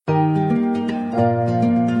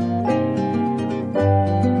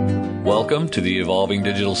Welcome to the Evolving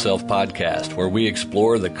Digital Self podcast, where we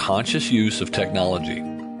explore the conscious use of technology.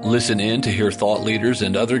 Listen in to hear thought leaders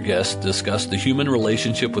and other guests discuss the human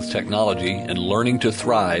relationship with technology and learning to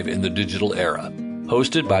thrive in the digital era.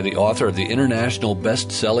 Hosted by the author of the international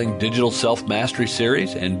best-selling Digital Self-Mastery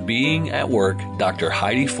series and Being at Work, Dr.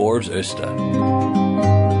 Heidi Forbes Osta.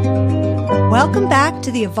 Welcome back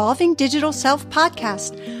to the Evolving Digital Self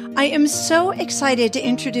podcast. I am so excited to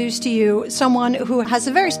introduce to you someone who has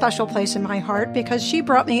a very special place in my heart because she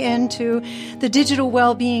brought me into the digital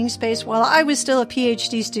well-being space while I was still a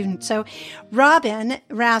PhD student. So Robin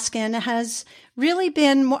Raskin has really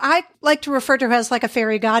been, I like to refer to her as like a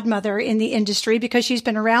fairy godmother in the industry because she's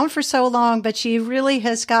been around for so long, but she really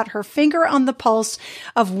has got her finger on the pulse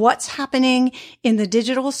of what's happening in the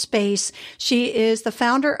digital space. She is the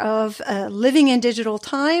founder of Living in Digital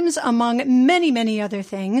Times, among many, many other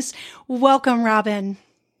things. Welcome, Robin.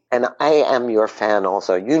 And I am your fan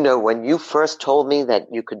also. You know, when you first told me that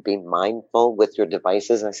you could be mindful with your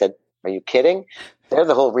devices, I said, are you kidding? They're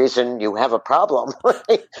the whole reason you have a problem.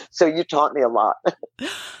 Right? So you taught me a lot.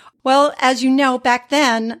 Well, as you know, back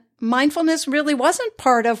then, mindfulness really wasn't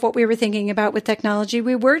part of what we were thinking about with technology.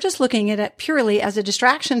 We were just looking at it purely as a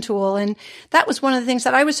distraction tool. And that was one of the things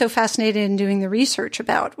that I was so fascinated in doing the research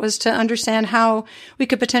about, was to understand how we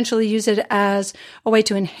could potentially use it as a way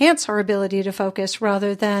to enhance our ability to focus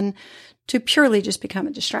rather than to purely just become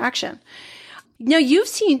a distraction. Now, you've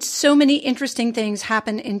seen so many interesting things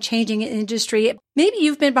happen in changing industry. Maybe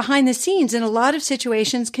you've been behind the scenes in a lot of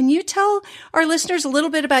situations. Can you tell our listeners a little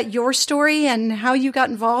bit about your story and how you got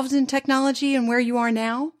involved in technology and where you are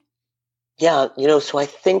now? Yeah, so I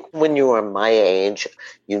think when you were my age,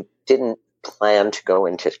 you didn't plan to go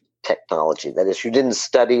into technology. That is, you didn't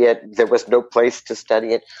study it. There was no place to study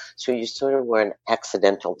it. So you sort of were an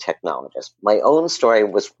accidental technologist. My own story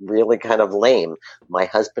was really kind of lame. My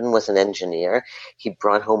husband was an engineer. He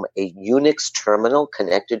brought home a Unix terminal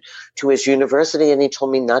connected to his university, and he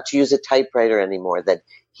told me not to use a typewriter anymore, that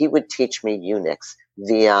he would teach me Unix,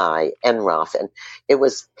 VI, NROF, and it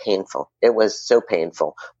was painful. It was so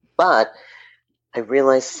painful. But I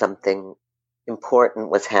realized something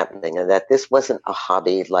important was happening, and that this wasn't a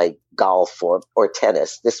hobby like golf or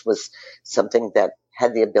tennis. This was something that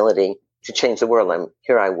had the ability to change the world. And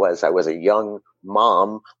here I was a young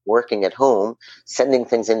mom working at home, sending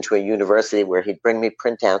things into a university where he'd bring me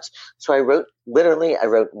printouts. So I wrote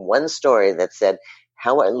one story that said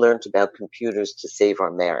how I learned about computers to save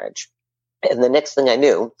our marriage. And the next thing I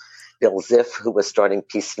knew, Bill Ziff, who was starting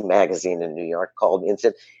PC Magazine in New York, called me and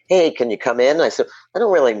said, hey, can you come in? I said, I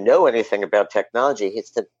don't really know anything about technology. He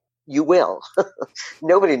said, you will.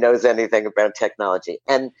 Nobody knows anything about technology.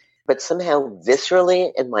 But somehow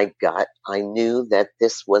viscerally in my gut, I knew that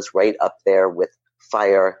this was right up there with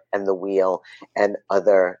Fire and The Wheel and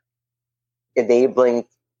other enabling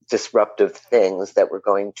disruptive things that were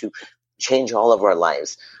going to change all of our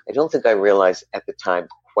lives. I don't think I realized at the time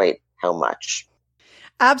quite how much.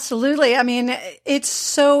 Absolutely. I mean, it's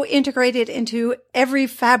so integrated into every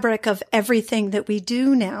fabric of everything that we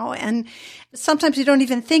do now. And sometimes you don't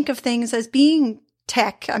even think of things as being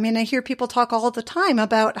tech. I mean, I hear people talk all the time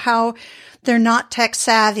about how they're not tech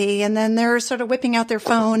savvy, and then they're sort of whipping out their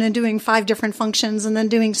phone and doing 5 different functions and then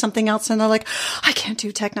doing something else. And they're like, I can't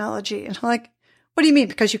do technology. And I'm like, what do you mean?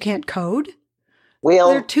 Because you can't code?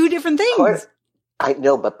 Well, they're 2 different things. I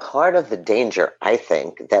know, but part of the danger, I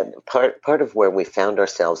think, that part of where we found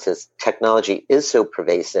ourselves is technology is so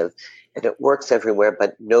pervasive and it works everywhere,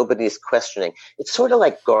 but nobody's questioning. It's sort of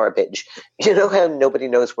like garbage. You know how nobody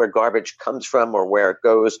knows where garbage comes from or where it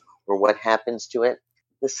goes or what happens to it?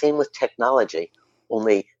 The same with technology,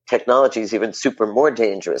 only technology is even super more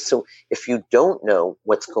dangerous. So if you don't know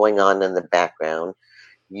what's going on in the background,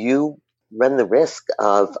 you run the risk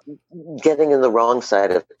of getting in the wrong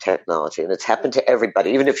side of technology. And it's happened to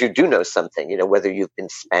everybody, even if you do know something, whether you've been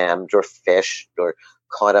spammed or phished or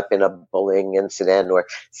caught up in a bullying incident or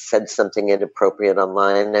said something inappropriate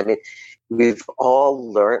online. I mean, we've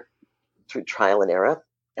all learned through trial and error,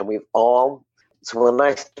 and so when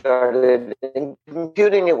I started in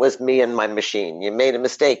computing, it was me and my machine. You made a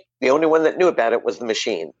mistake. The only one that knew about it was the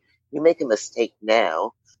machine. You make a mistake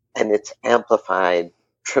now, and it's amplified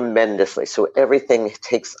tremendously. So everything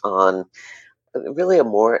takes on really a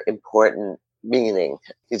more important meaning.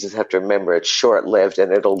 You just have to remember it's short-lived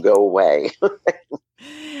and it'll go away.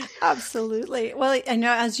 Absolutely. Well, I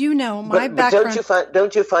know, as you know, my background.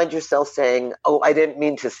 Don't you find yourself saying, "Oh, I didn't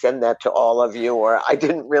mean to send that to all of you," or "I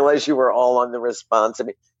didn't realize you were all on the response"? I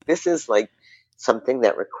mean, this is like something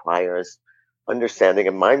that requires understanding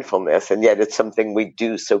of mindfulness, and yet it's something we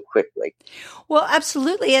do so quickly. Well,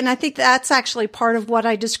 absolutely. And I think that's actually part of what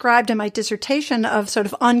I described in my dissertation of sort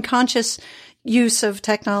of unconscious use of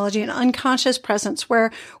technology and unconscious presence,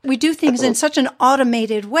 where we do things in such an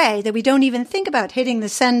automated way that we don't even think about hitting the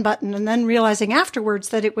send button and then realizing afterwards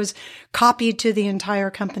that it was copied to the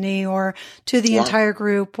entire company or to the entire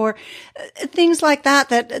group, or things like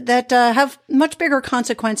that have much bigger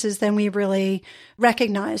consequences than we really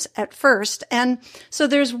recognize at first. And so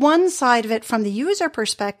there's one side of it from the user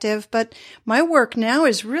perspective, but my work now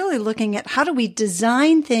is really looking at how do we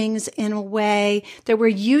design things in a way that we're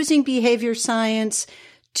using behavior science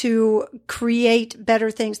to create better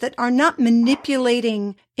things that are not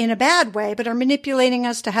manipulating in a bad way, but are manipulating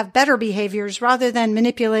us to have better behaviors rather than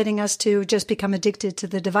manipulating us to just become addicted to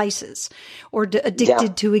the devices or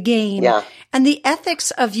addicted to a game. Yeah. And the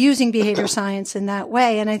ethics of using behavior science in that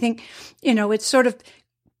way. And I think, it's sort of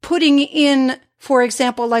putting in, for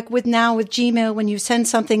example, like with Gmail, when you send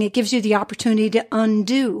something, it gives you the opportunity to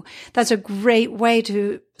undo. That's a great way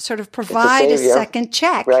to sort of provide a second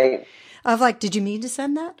check. Right. Of like, did you mean to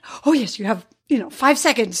send that? Oh, yes, you have, 5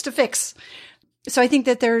 seconds to fix. So I think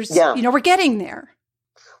that there's, we're getting there.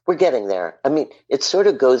 We're getting there. I mean, it sort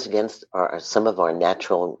of goes against some of our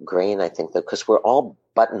natural grain, I think, though, because we're all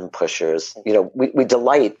button pushers. We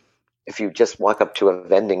delight if you just walk up to a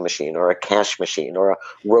vending machine or a cash machine or a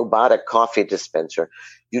robotic coffee dispenser.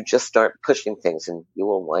 You just start pushing things and you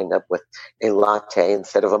will wind up with a latte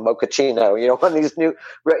instead of a mochaccino, on these new,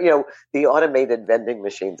 the automated vending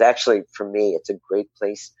machines. Actually, for me, it's a great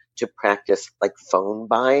place to practice like phone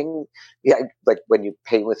buying. Yeah, like when you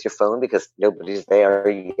pay with your phone because nobody's there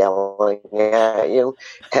yelling at you.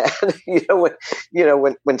 And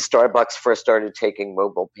when Starbucks first started taking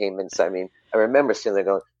mobile payments, I mean, I remember sitting there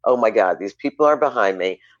going, "Oh my God, these people are behind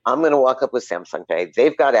me. I'm going to walk up with Samsung Pay.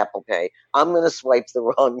 They've got Apple Pay. I'm going to swipe the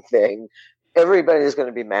wrong thing. Everybody's going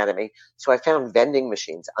to be mad at me." So I found vending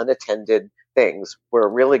machines, unattended things, were a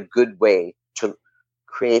really good way to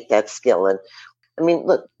create that skill. And I mean,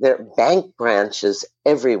 look, there are bank branches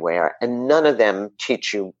everywhere, and none of them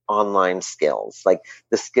teach you online skills, like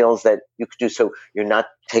the skills that you could do. So you're not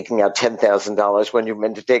taking out $10,000 when you're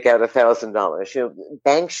meant to take out $1,000.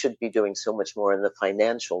 Banks should be doing so much more in the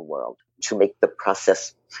financial world to make the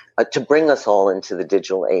process, to bring us all into the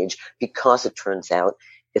digital age, because it turns out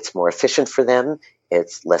it's more efficient for them.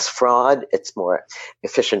 It's less fraud. It's more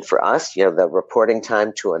efficient for us. The reporting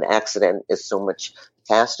time to an accident is so much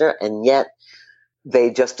faster, and yet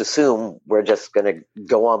they just assume we're just going to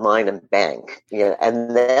go online and bank.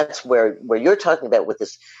 And that's where you're talking about with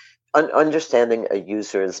this understanding a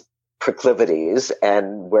user's proclivities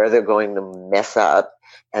and where they're going to mess up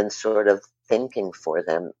and sort of thinking for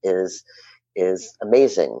them is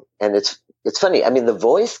amazing. And it's funny. I mean, the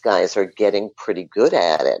voice guys are getting pretty good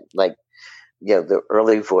at it. Like, the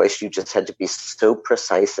early voice, you just had to be so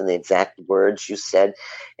precise in the exact words you said.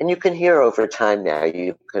 And you can hear over time now,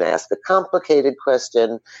 you can ask a complicated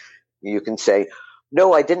question. You can say,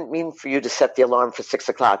 "No, I didn't mean for you to set the alarm for 6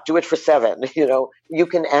 o'clock. Do it for 7. You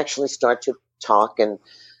can actually start to talk in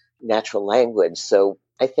natural language. So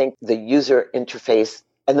I think the user interface,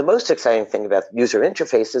 and the most exciting thing about user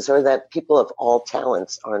interfaces are that people of all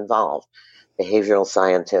talents are involved. Behavioral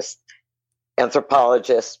scientists,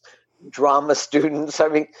 anthropologists, drama students. I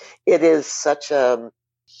mean, it is such a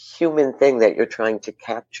human thing that you're trying to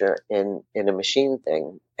capture in a machine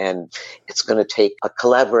thing. And it's going to take a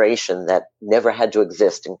collaboration that never had to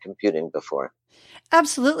exist in computing before.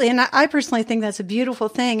 Absolutely. And I personally think that's a beautiful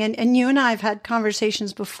thing. And you and I have had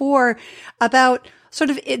conversations before about sort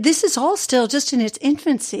of, this is all still just in its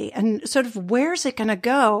infancy, and sort of where's it going to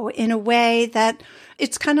go in a way that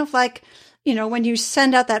it's kind of like, when you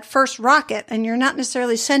send out that first rocket and you're not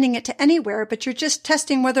necessarily sending it to anywhere, but you're just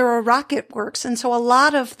testing whether a rocket works. And so a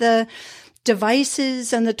lot of the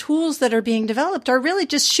devices and the tools that are being developed are really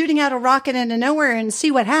just shooting out a rocket into nowhere and see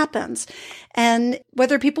what happens and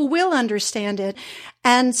whether people will understand it.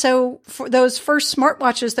 And so for those first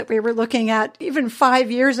smartwatches that we were looking at even 5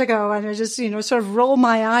 years ago, and I just, sort of roll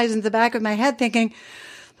my eyes into the back of my head thinking,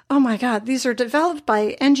 oh my God, these are developed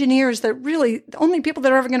by engineers that really, the only people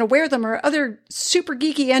that are ever going to wear them are other super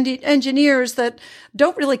geeky engineers that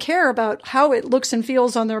don't really care about how it looks and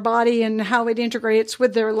feels on their body and how it integrates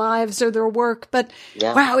with their lives or their work. But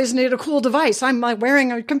wow, isn't it a cool device? I'm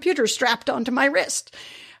wearing a computer strapped onto my wrist.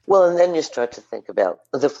 Well, and then you start to think about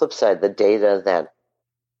the flip side, the data that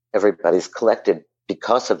everybody's collected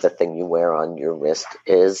because of the thing you wear on your wrist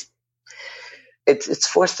is it's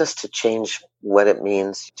forced us to change what it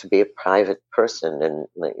means to be a private person. And,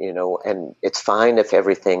 and it's fine if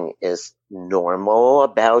everything is normal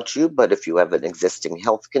about you, but if you have an existing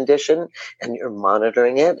health condition and you're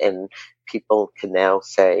monitoring it and people can now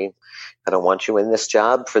say, I don't want you in this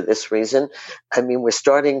job for this reason. I mean, we're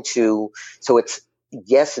starting to, so it's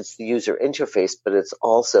the user interface, but it's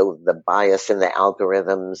also the bias in the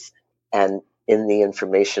algorithms and in the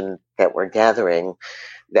information that we're gathering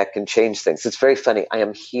that can change things. It's very funny. I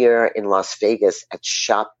am here in Las Vegas at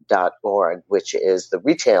shop.org, which is the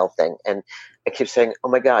retail thing. And I keep saying, oh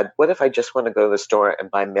my God, what if I just want to go to the store and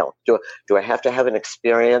buy milk? Do I have to have an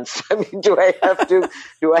experience? I mean, do I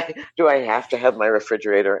have to have my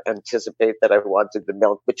refrigerator anticipate that I wanted the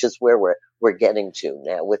milk, which is where we're getting to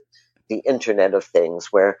now with the Internet of Things,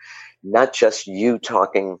 where not just you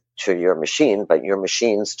talking to your machine, but your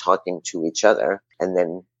machines talking to each other and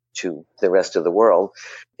then to the rest of the world.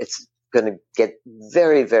 It's going to get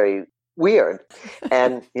very, very weird.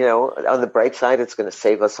 And, on the bright side, it's going to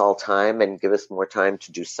save us all time and give us more time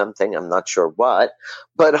to do something. I'm not sure what,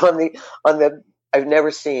 but I've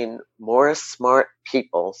never seen more smart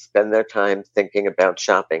people spend their time thinking about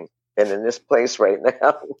shopping than in this place right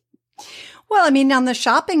now. Well, I mean, on the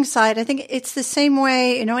shopping side, I think it's the same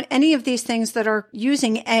way, in any of these things that are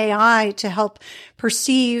using AI to help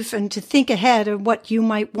perceive and to think ahead of what you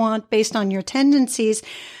might want based on your tendencies.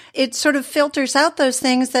 It sort of filters out those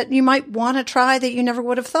things that you might want to try that you never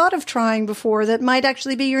would have thought of trying before, that might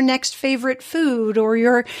actually be your next favorite food or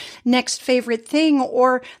your next favorite thing,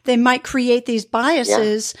 or they might create these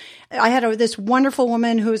biases. Yeah. I had this wonderful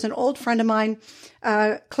woman who is an old friend of mine,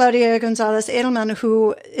 Claudia Gonzalez Edelman,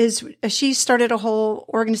 she started a whole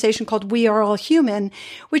organization called We Are All Human,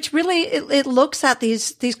 which really, it looks at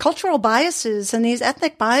these cultural biases and these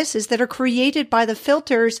ethnic biases that are created by the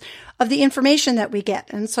filters of the information that we get.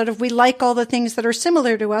 And sort of, we like all the things that are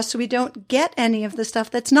similar to us, so we don't get any of the stuff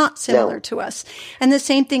that's not similar to us. And the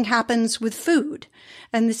same thing happens with food.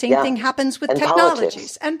 And the same thing happens with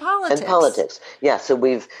technologies and politics. Yeah. So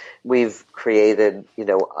we've created,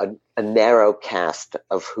 a narrow cast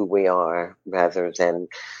of who we are rather than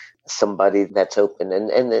somebody that's open.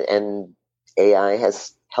 And AI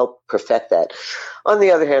has helped perfect that. On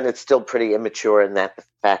the other hand, it's still pretty immature in that the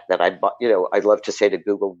fact that I bought, I'd love to say to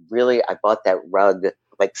Google, really, I bought that rug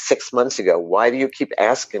like 6 months ago. Why do you keep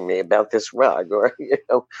asking me about this rug? Or,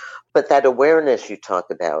 but that awareness you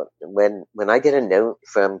talk about, when I get a note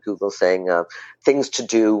from Google saying things to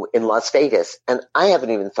do in Las Vegas, and I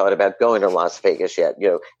haven't even thought about going to Las Vegas yet,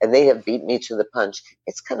 and they have beat me to the punch,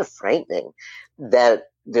 it's kind of frightening that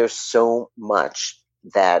there's so much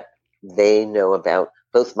that they know about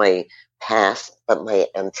both my past, but my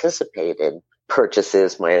anticipated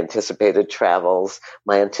purchases, my anticipated travels,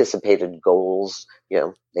 my anticipated goals.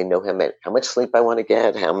 They know how much sleep I want to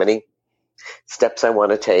get, how many steps I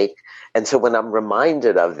want to take. And so when I'm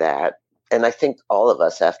reminded of that, and I think all of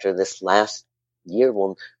us after this last year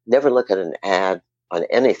will never look at an ad on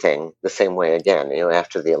anything the same way again,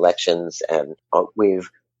 after the elections, and we've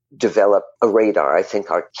developed a radar. I think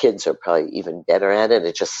our kids are probably even better at it.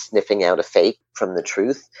 It's just sniffing out a fake from the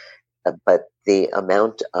truth. But the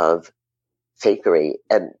amount of fakery,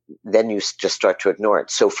 and then you just start to ignore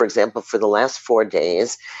it. So, for example, for the last 4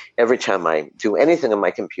 days, every time I do anything on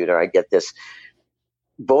my computer, I get this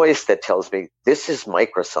voice that tells me, this is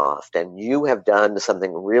Microsoft, and you have done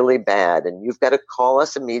something really bad, and you've got to call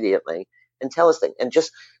us immediately and tell us things. And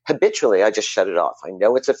just habitually, I just shut it off. I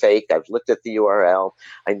know it's a fake. I've looked at the URL.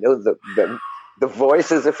 I know the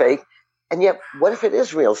voice is a fake. And yet, what if it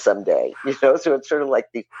is real someday? So it's sort of like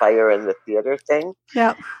the fire in the theater thing.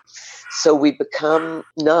 Yeah. So we become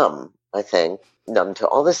numb, I think, numb to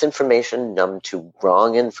all this information, numb to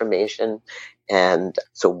wrong information. And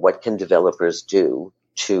so what can developers do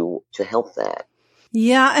to help that?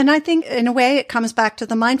 Yeah. And I think in a way it comes back to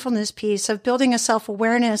the mindfulness piece of building a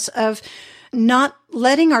self-awareness of not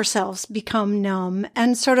letting ourselves become numb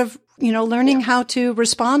and sort of, learning how to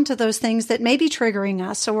respond to those things that may be triggering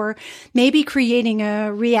us or maybe creating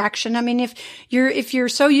a reaction. I mean, if you're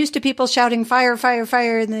so used to people shouting fire, fire,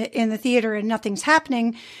 fire in the theater and nothing's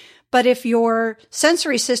happening, but if your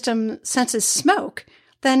sensory system senses smoke,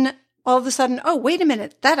 then all of a sudden, oh, wait a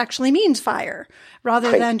minute, that actually means fire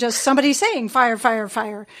rather than just somebody saying fire, fire,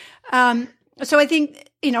 fire. So I think,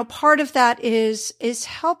 part of that is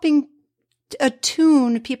helping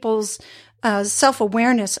attune people's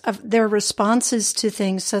self-awareness of their responses to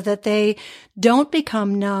things so that they don't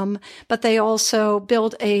become numb, but they also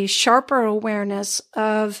build a sharper awareness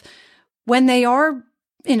of when they are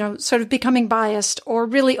sort of becoming biased or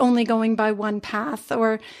really only going by one path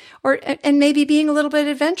and maybe being a little bit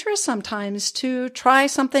adventurous sometimes to try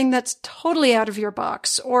something that's totally out of your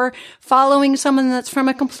box or following someone that's from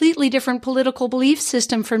a completely different political belief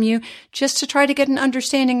system from you just to try to get an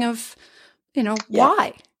understanding of,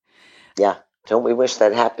 why. Yeah. Don't we wish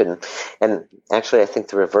that happened? And actually, I think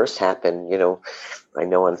the reverse happened. I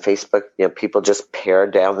know on Facebook, people just pare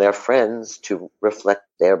down their friends to reflect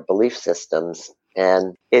their belief systems.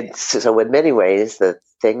 And so in many ways, the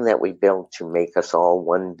thing that we built to make us all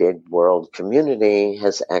one big world community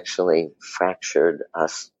has actually fractured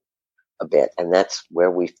us a bit. And that's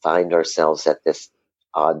where we find ourselves at this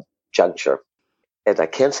odd juncture. And I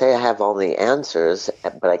can't say I have all the answers,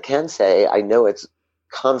 but I can say I know it's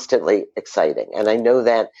constantly exciting. And I know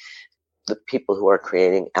that the people who are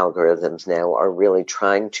creating algorithms now are really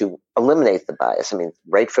trying to eliminate the bias. I mean,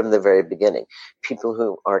 right from the very beginning, people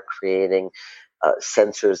who are creating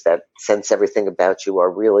sensors that sense everything about you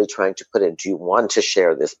are really trying to put in, do you want to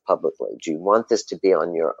share this publicly? Do you want this to be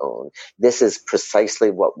on your own? This is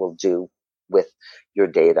precisely what we'll do with your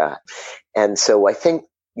data. And so I think,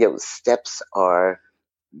 steps are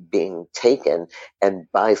being taken, and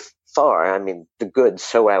by far, I mean, the good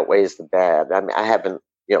so outweighs the bad. I mean, I haven't,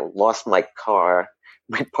 lost my car.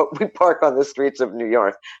 We park on the streets of New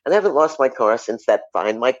York, and I haven't lost my car since that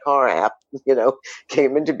Find My Car app,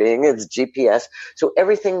 came into being. It's GPS. So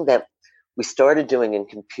everything that we started doing in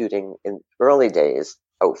computing in early days,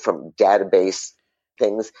 from database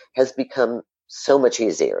things, has become so much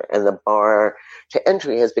easier. And the bar to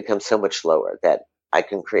entry has become so much lower that I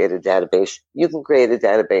can create a database. You can create a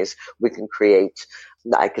database.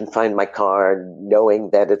 I can find my car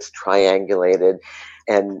knowing that it's triangulated.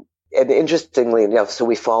 And interestingly enough, so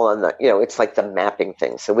we fall on the, it's like the mapping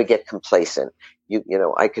thing. So we get complacent.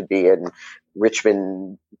 I could be in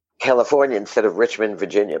Richmond, California instead of Richmond,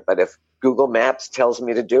 Virginia. But if Google Maps tells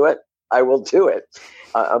me to do it, I will do it.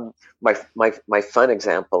 My fun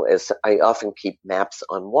example is I often keep maps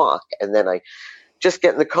on walk, and then I just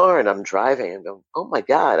get in the car and I'm driving and go, oh my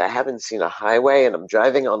God, I haven't seen a highway and I'm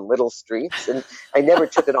driving on little streets and I never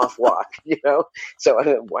took it off walk, So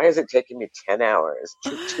why is it taking me 10 hours?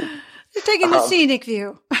 You're taking the scenic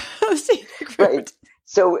view. Right.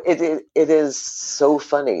 So it is so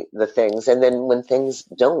funny, the things. And then when things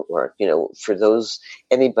don't work, for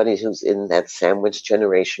anybody who's in that sandwich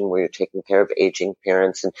generation where you're taking care of aging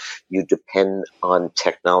parents and you depend on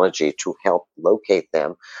technology to help locate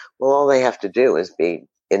them, well, all they have to do is be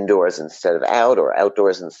indoors instead of out, or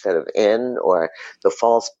outdoors instead of in, or the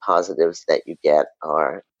false positives that you get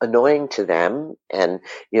are annoying to them. And,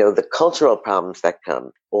 the cultural problems that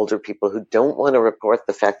come, older people who don't want to report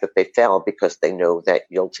the fact that they fell because they know that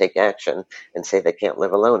you'll take action and say they can't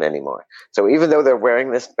live alone anymore. So even though they're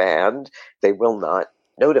wearing this band, they will not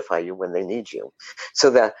notify you when they need you. So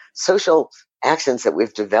the social actions that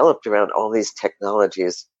we've developed around all these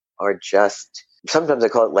technologies are just, sometimes I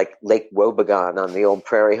call it like Lake Wobegon on the old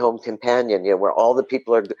Prairie Home Companion, where all the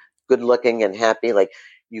people are good looking and happy. Like,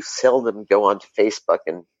 you seldom go onto Facebook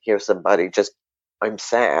and hear somebody just, I'm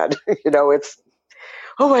sad. It's,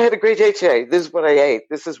 oh, I had a great day today. This is what I ate.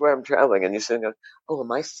 This is where I'm traveling. And you're sitting there, oh,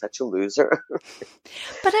 am I such a loser?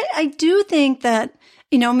 But I do think that,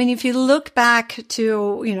 if you look back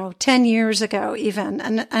to, 10 years ago even,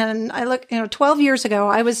 and I look, 12 years ago,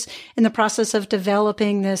 I was in the process of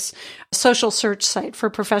developing this social search site for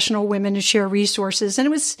professional women to share resources. And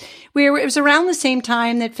it was around the same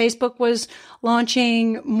time that Facebook was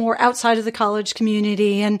launching more outside of the college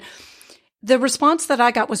community. And the response that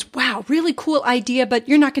I got was, wow, really cool idea, but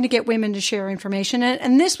you're not going to get women to share information.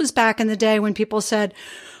 And this was back in the day when people said,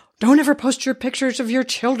 don't ever post your pictures of your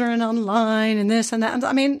children online and this and that.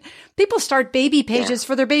 I mean, people start baby pages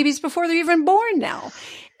for their babies before they're even born now.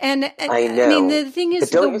 And I know. I mean, the thing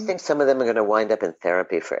is, but don't you think some of them are going to wind up in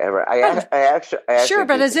therapy forever? I actually sure,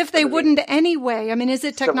 but as if they wouldn't anyway. I mean, is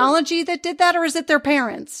it technology that did that, or is it their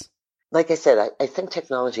parents? Like I said, I think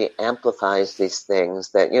technology amplifies these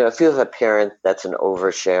things that, if you have a parent that's an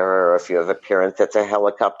oversharer, or if you have a parent that's a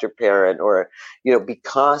helicopter parent, or,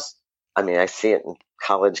 because, I see it in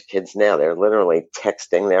college kids now, they're literally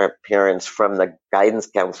texting their parents from the guidance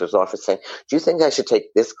counselor's office saying, do you think I should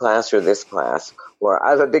take this class or this class? Or I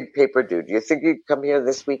have a big paper due. Do you think you'd come here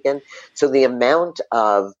this weekend? So the amount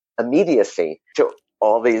of immediacy to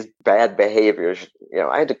all these bad behaviors,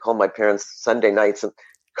 I had to call my parents Sunday nights and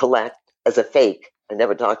collect as a fake. I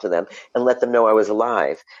never talked to them and let them know I was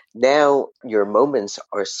alive. Now your moments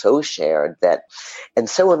are so shared and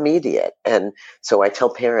so immediate. And so I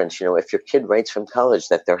tell parents, if your kid writes from college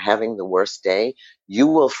that they're having the worst day, you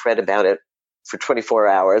will fret about it for 24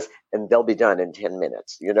 hours and they'll be done in 10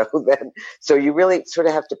 minutes, then. So you really sort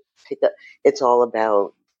of have to pick up. It's all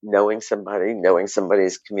about knowing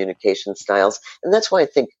somebody's communication styles. And that's why I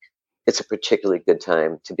think it's a particularly good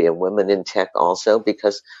time to be a woman in tech also,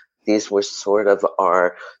 because these were sort of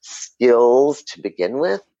our skills to begin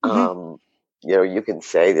with. Mm-hmm. You can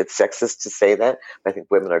say it's sexist to say that. I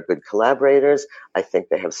think women are good collaborators. I think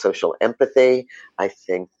they have social empathy. I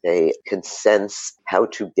think they can sense how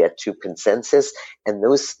to get to consensus. And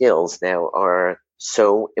those skills now are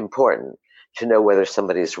so important to know whether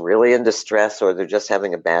somebody's really in distress or they're just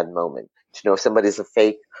having a bad moment, to know if somebody's a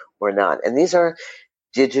fake or not. And these are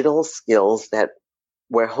digital skills that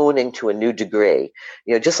we're honing to a new degree.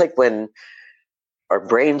 Just like when our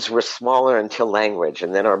brains were smaller until language,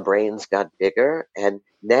 and then our brains got bigger, and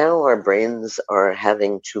now our brains are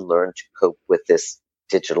having to learn to cope with this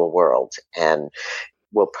digital world. And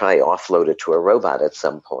we'll probably offload it to a robot at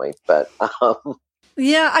some point, but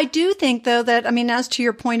yeah, I do think, though, that, as to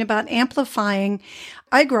your point about amplifying,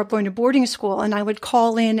 I grew up going to boarding school and I would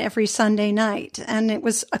call in every Sunday night, and it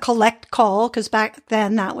was a collect call because back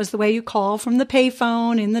then that was the way you call from the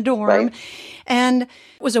payphone in the dorm. Right. And it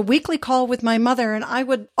was a weekly call with my mother, and I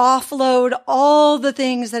would offload all the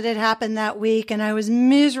things that had happened that week, and I was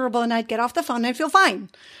miserable, and I'd get off the phone and I'd feel fine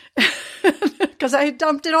because I had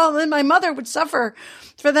dumped it all. And then my mother would suffer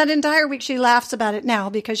for that entire week. She laughs about it now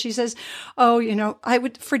because she says, I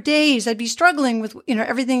would, for days, I'd be struggling with,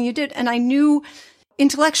 everything you did. And I knew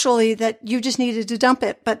intellectually that you just needed to dump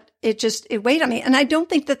it, but it weighed on me. And I don't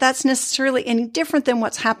think that that's necessarily any different than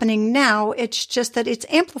what's happening now. It's just that it's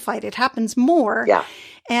amplified. It happens more. Yeah.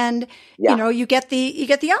 And, you get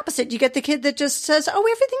the opposite. You get the kid that just says, oh,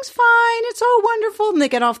 everything's fine. It's all wonderful. And they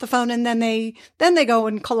get off the phone and then they go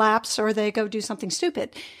and collapse or they go do something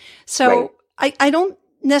stupid. So right. I don't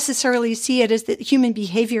necessarily see it as that human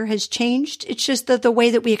behavior has changed. It's just that the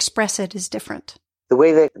way that we express it is different. The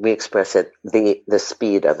way that we express it, the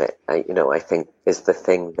speed of it, I think is the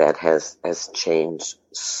thing that has changed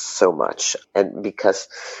so much. And because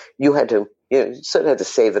you had to, you sort of had to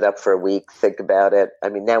save it up for a week, think about it.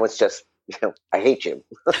 Now it's just, I hate you.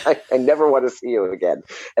 I never want to see you again.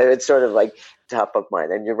 And it's sort of like top of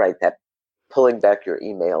mind. And you're right, that pulling back your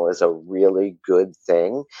email is a really good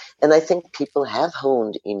thing. And I think people have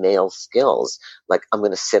honed email skills. Like, I'm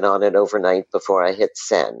going to sit on it overnight before I hit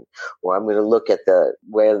send, or I'm going to look at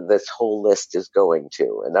where this whole list is going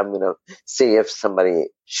to, and I'm going to see if somebody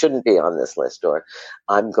shouldn't be on this list, or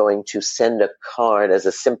I'm going to send a card as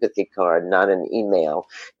a sympathy card, not an email.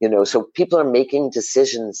 So people are making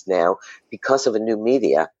decisions now because of a new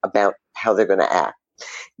media about how they're going to act,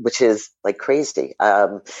 which is like crazy.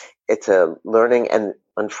 It's a learning, and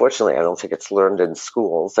unfortunately, I don't think it's learned in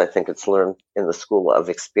schools. I think it's learned in the school of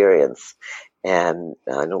experience, and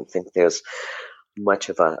I don't think there's much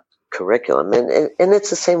of a curriculum. And it's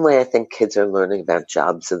the same way I think kids are learning about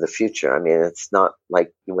jobs of the future. It's not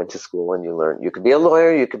like you went to school and you learned you could be a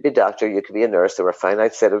lawyer, you could be a doctor, you could be a nurse. There were a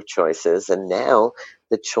finite set of choices, and now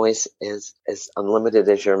the choice is as unlimited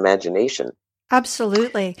as your imagination.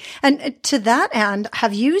 Absolutely. And to that end,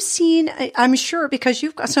 have you seen, I'm sure because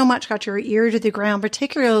you've got your ear to the ground,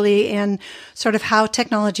 particularly in sort of how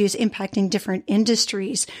technology is impacting different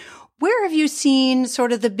industries. Where have you seen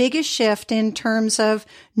sort of the biggest shift in terms of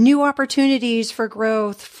new opportunities for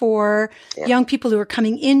growth for young people who are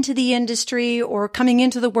coming into the industry or coming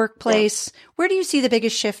into the workplace? Where do you see the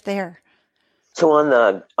biggest shift there? So on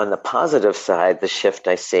the positive side, the shift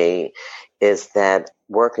I see is that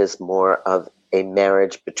work is more of a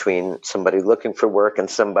marriage between somebody looking for work and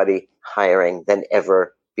somebody hiring than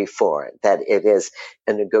ever before. That it is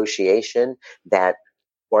a negotiation, that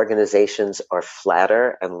organizations are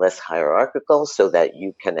flatter and less hierarchical so that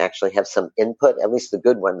you can actually have some input, at least the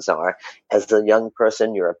good ones are. As a young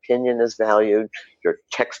person, your opinion is valued, your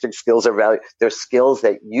texting skills are valued. There's skills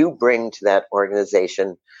that you bring to that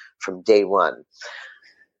organization from day one.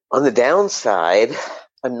 On the downside,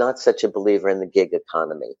 I'm not such a believer in the gig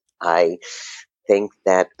economy. I think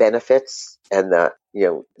that benefits and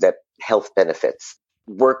that health benefits,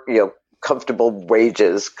 work, comfortable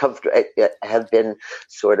wages, have been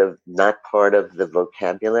sort of not part of the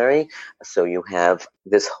vocabulary. So you have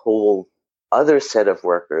this whole other set of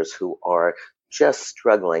workers who are just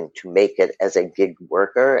struggling to make it as a gig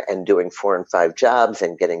worker and doing 4 and 5 jobs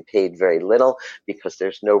and getting paid very little because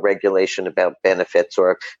there's no regulation about benefits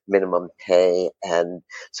or minimum pay. And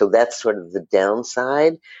so that's sort of the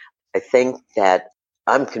downside. I think that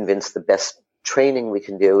I'm convinced the best training we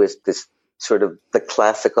can do is this sort of the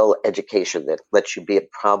classical education that lets you be a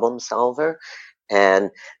problem solver.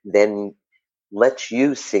 And then lets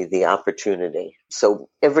you see the opportunity. So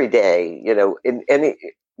every day, in any,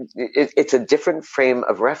 it's a different frame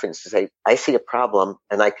of reference to say, I see a problem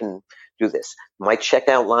and I can do this. My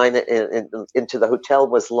checkout line into the hotel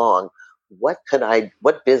was long. What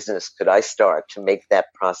business could I start to make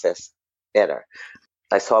that process better?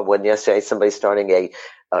 I saw one yesterday, somebody starting a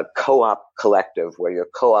co-op collective where your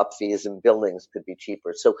co-op fees and buildings could be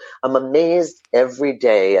cheaper. So I'm amazed every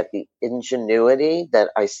day at the ingenuity that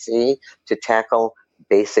I see to tackle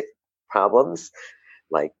basic problems,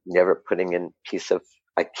 like never putting in a piece of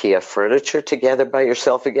IKEA furniture together by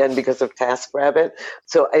yourself again because of TaskRabbit.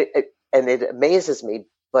 So and it amazes me,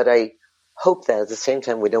 but I hope that at the same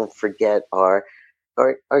time we don't forget our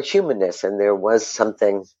humanness. And there was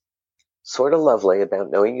something sort of lovely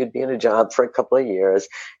about knowing you'd be in a job for a couple of years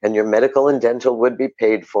and your medical and dental would be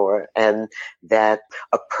paid for, and that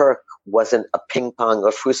a perk wasn't a ping pong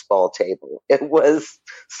or foosball table. It was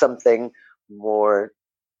something more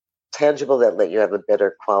tangible that let you have a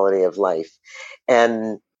better quality of life.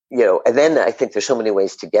 And and then I think there's so many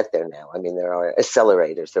ways to get there now. I mean, there are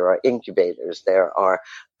accelerators, there are incubators, there are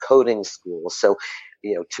coding schools. So,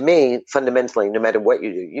 to me, fundamentally, no matter what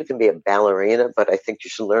you do, you can be a ballerina, but I think you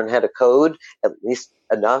should learn how to code at least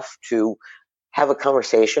enough to have a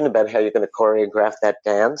conversation about how you're going to choreograph that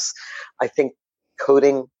dance. I think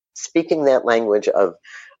coding, speaking that language of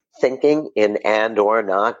thinking in and or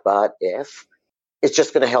not, but if, it's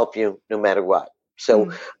just going to help you no matter what.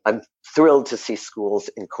 So I'm thrilled to see schools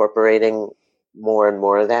incorporating more and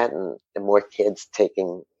more of that, and more kids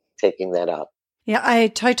taking that up. Yeah, I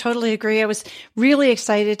totally agree. I was really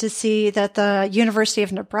excited to see that the University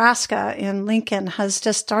of Nebraska in Lincoln has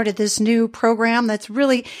just started this new program that's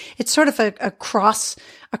really, it's sort of a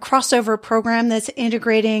crossover program that's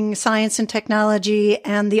integrating science and technology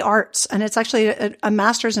and the arts. And it's actually a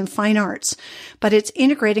master's in fine arts, but it's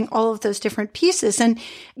integrating all of those different pieces. And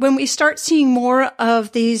when we start seeing more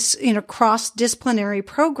of these, cross-disciplinary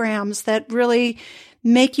programs that really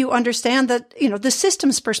make you understand that, the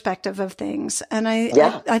systems perspective of things. And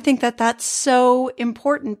I think that that's so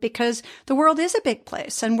important because the world is a big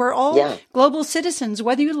place and we're all global citizens,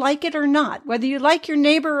 whether you like it or not, whether you like your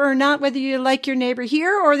neighbor or not, whether you like your neighbor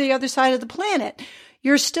here or the other side of the planet,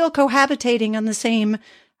 you're still cohabitating on the same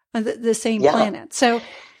planet. So,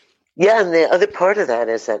 and the other part of that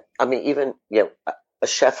is that, I mean, even, a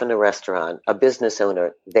chef in a restaurant, a business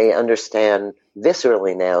owner, they understand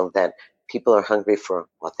viscerally now that people are hungry for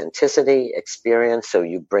authenticity, experience. So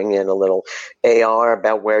you bring in a little AR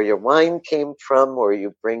about where your wine came from, or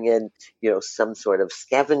you bring in, some sort of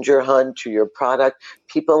scavenger hunt to your product.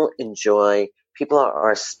 People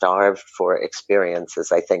are starved for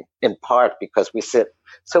experiences, I think, in part because we sit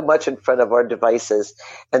so much in front of our devices.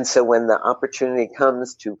 And so when the opportunity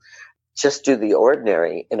comes to just do the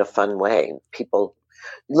ordinary in a fun way, people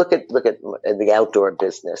look at the outdoor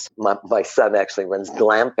business. My son actually runs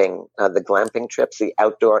glamping, the glamping trips, the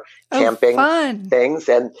outdoor camping things.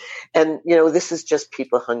 And, this is just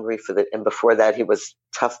people hungry for and before that he was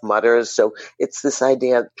Tough Mudders. So it's this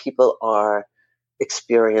idea that people are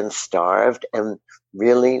experience starved and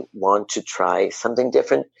really want to try something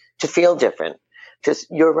different to feel different. Because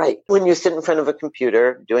you're right. When you sit in front of a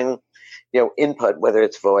computer doing, input, whether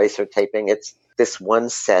it's voice or typing, it's this one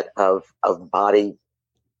set of body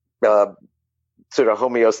sort of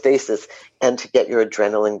homeostasis, and to get your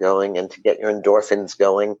adrenaline going and to get your endorphins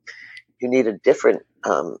going, you need a different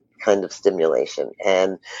kind of stimulation.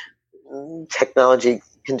 And technology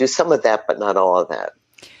can do some of that, but not all of that.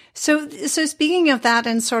 So speaking of that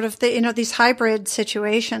and sort of these hybrid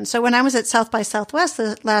situations. So when I was at South by Southwest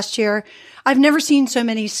last year, I've never seen so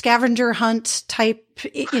many scavenger hunt type,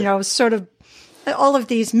 sort of all of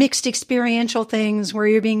these mixed experiential things where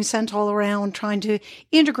you're being sent all around trying to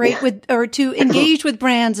integrate with or to engage with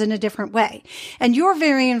brands in a different way. And you're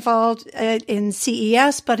very involved in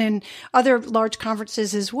CES, but in other large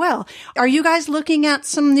conferences as well. Are you guys looking at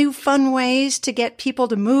some new fun ways to get people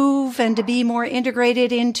to move and to be more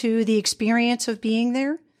integrated into the experience of being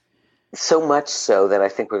there? So much so that I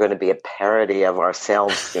think we're going to be a parody of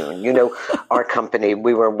ourselves soon. Our company,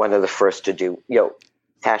 we were one of the first to do,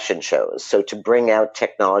 fashion shows. So to bring out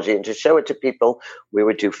technology and to show it to people, we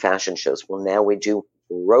would do fashion shows. Well, now we do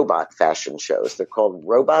robot fashion shows. They're called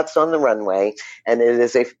Robots on the Runway, and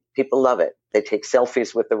people love it. They take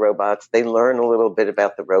selfies with the robots. They learn a little bit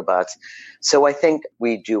about the robots. So I think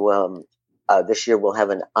we do, this year we'll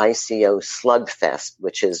have an ICO Slugfest,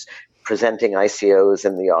 which is presenting ICOs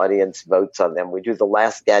and the audience votes on them. We do the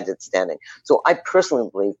last gadget standing. So I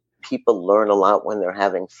personally believe people learn a lot when they're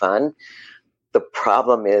having fun. The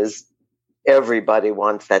problem is everybody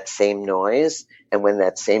wants that same noise. And when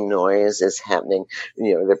that same noise is happening,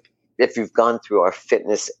 if you've gone through our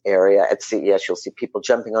fitness area at CES, you'll see people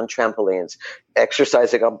jumping on trampolines,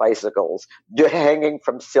 exercising on bicycles, hanging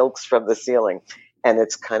from silks from the ceiling. And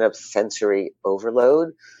it's kind of sensory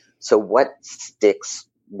overload. So what sticks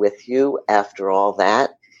with you after all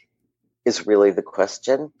that is really the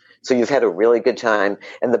question. So you've had a really good time.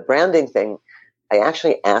 And the branding thing, I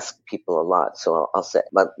actually ask people a lot. So I'll say,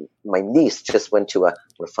 my niece just went to a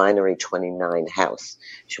Refinery 29 house.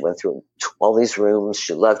 She went through all these rooms.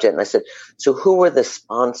 She loved it. And I said, so who were the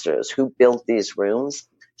sponsors? Who built these rooms?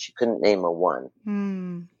 She couldn't name a one.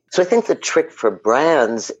 So I think the trick for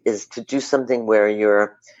brands is to do something where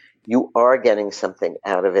you are getting something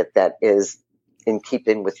out of it that is in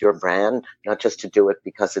keeping with your brand, not just to do it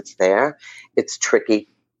because it's there. It's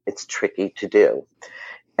tricky. It's tricky to do.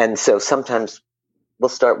 And so sometimes we'll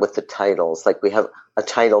start with the titles. Like we have a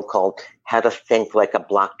title called How to Think Like a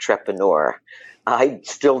Blocktrepreneur. I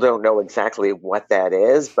still don't know exactly what that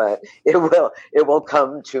is, but it will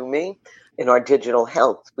come to me. In our digital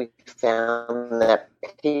health, we found that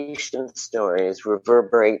patient stories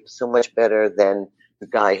reverberate so much better than the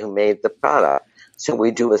guy who made the product. So we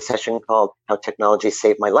do a session called How Technology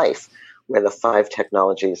Saved My Life, where the 5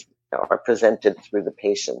 technologies are presented through the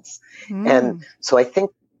patients. And so I think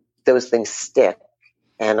those things stick.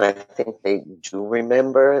 And I think they do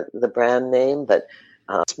remember the brand name, but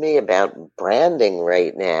to me about branding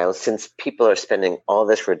right now, since people are spending all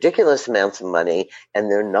this ridiculous amounts of money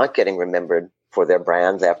and they're not getting remembered for their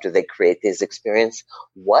brands after they create these experiences,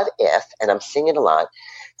 what if, and I'm seeing it a lot,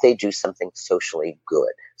 they do something socially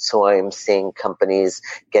good. So I'm seeing companies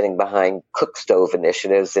getting behind cook stove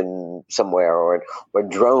initiatives in somewhere, or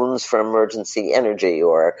drones for emergency energy,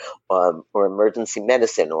 or emergency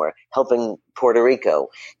medicine, or helping Puerto Rico.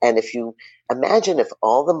 And if you imagine if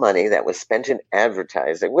all the money that was spent in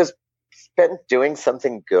advertising was spent doing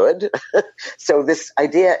something good. So this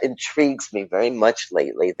idea intrigues me very much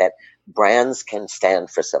lately, that brands can stand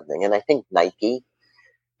for something. And I think Nike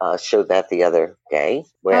showed that the other day,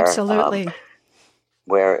 where absolutely,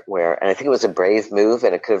 where and I think it was a brave move,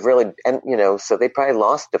 and it could have really, and so they probably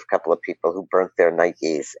lost a couple of people who burnt their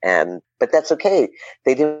Nikes, but that's okay.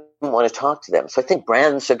 They didn't want to talk to them. So I think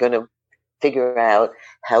brands are going to figure out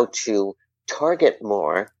how to target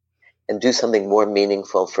more and do something more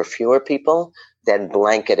meaningful for fewer people than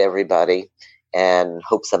blanket everybody and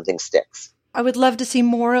hope something sticks. I would love to see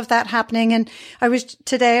more of that happening. And I was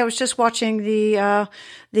just watching the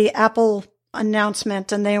Apple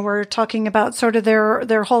announcement, and they were talking about sort of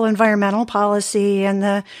their whole environmental policy and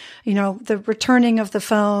the returning of the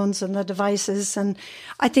phones and the devices. And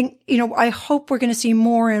I think, I hope we're going to see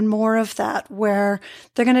more and more of that, where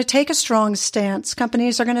they're going to take a strong stance.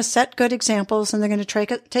 Companies are going to set good examples, and they're going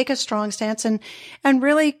to take a strong stance and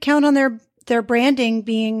really count on their branding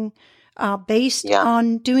being based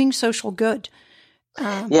on doing social good.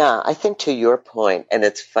 I think to your point, and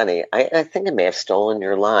it's funny, I think I may have stolen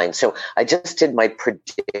your line. So I just did my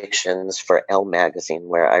predictions for Elle magazine,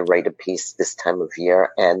 where I write a piece this time of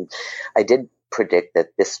year, and I did predict that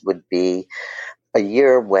this would be a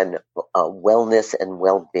year when wellness and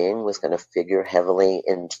well-being was going to figure heavily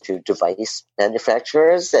into device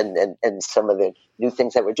manufacturers and some of the new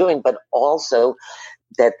things that we're doing, but also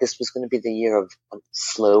that this was going to be the year of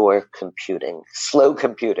slow computing,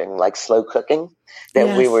 like slow cooking,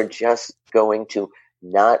 that we were just going to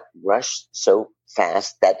not rush so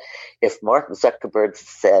fast, that if Mark Zuckerberg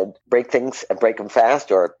said break things and break them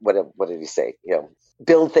fast, or what did he say?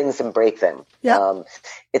 Build things and break them. Yeah.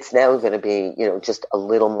 It's now going to be, just a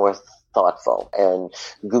little more thoughtful. And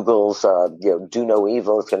Google's, do no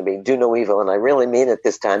evil. It's going to be do no evil. And I really mean it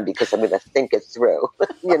this time, because I'm going to think it through,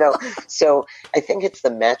 So I think it's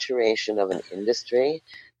the maturation of an industry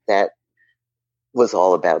that was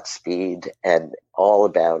all about speed and all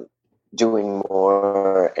about doing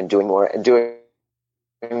more and doing more and doing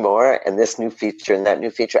more, and this new feature and that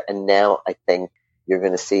new feature. And now I think you're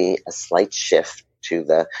going to see a slight shift to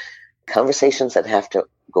the conversations that have to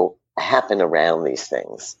happen around these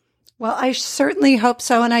things. Well, I certainly hope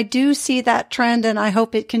so. And I do see that trend, and I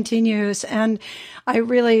hope it continues. And I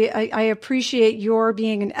really, I appreciate your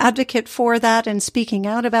being an advocate for that and speaking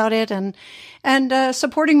out about it and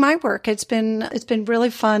supporting my work. It's been really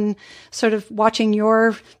fun sort of watching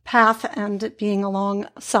your path and being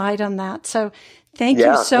alongside on that. So thank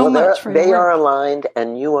you so much for your work. They are aligned,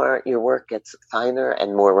 and your work gets finer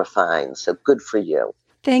and more refined. So good for you.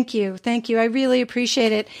 Thank you. Thank you. I really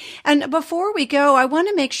appreciate it. And before we go, I want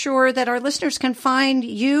to make sure that our listeners can find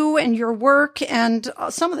you and your work and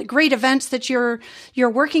some of the great events that you're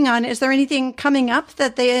working on. Is there anything coming up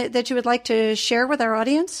that you would like to share with our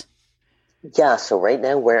audience? Yeah, so right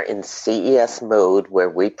now we're in CES mode where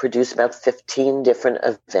we produce about 15 different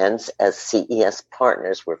events as CES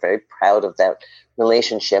partners. We're very proud of that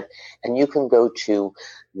relationship. And you can go to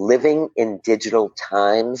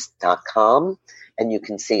livingindigitaltimes.com and you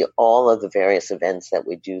can see all of the various events that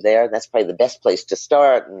we do there. That's probably the best place to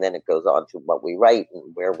start, and then it goes on to what we write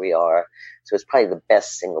and where we are. So it's probably the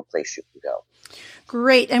best single place you can go.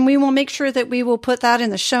 Great. And we will make sure that we will put that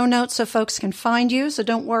in the show notes so folks can find you. So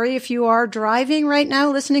don't worry if you are driving right now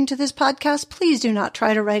listening to this podcast, please do not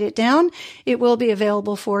try to write it down. It will be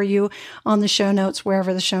available for you on the show notes,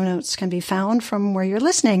 wherever the show notes can be found from where you're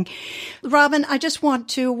listening. Robin, I just want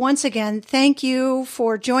to once again thank you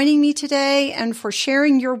for joining me today and for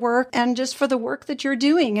sharing your work and just for the work that you're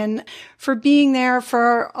doing and for being there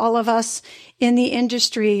for all of us in the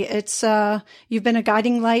industry. It's you've been a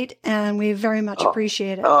guiding light, and we very much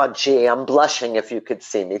appreciate it. Oh, gee, I'm blushing if you could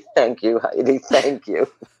see me. Thank you, Heidi. Thank you.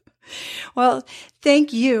 Well,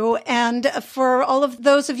 thank you. And for all of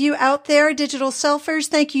those of you out there, digital selfers,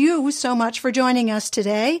 thank you so much for joining us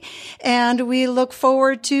today. And we look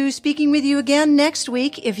forward to speaking with you again next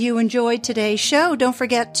week. If you enjoyed today's show, don't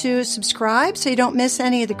forget to subscribe so you don't miss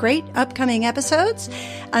any of the great upcoming episodes.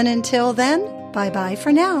 And until then, bye-bye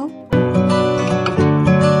for now.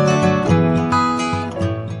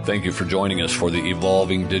 Thank you for joining us for the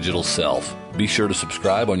Evolving Digital Self. Be sure to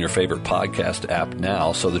subscribe on your favorite podcast app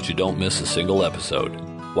now so that you don't miss a single episode.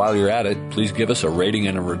 While you're at it, please give us a rating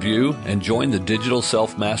and a review and join the Digital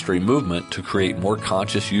Self-Mastery movement to create more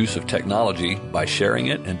conscious use of technology by sharing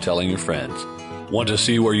it and telling your friends. Want to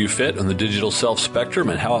see where you fit on the digital self spectrum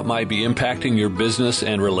and how it might be impacting your business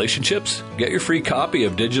and relationships? Get your free copy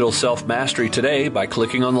of Digital Self-Mastery today by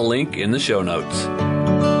clicking on the link in the show notes.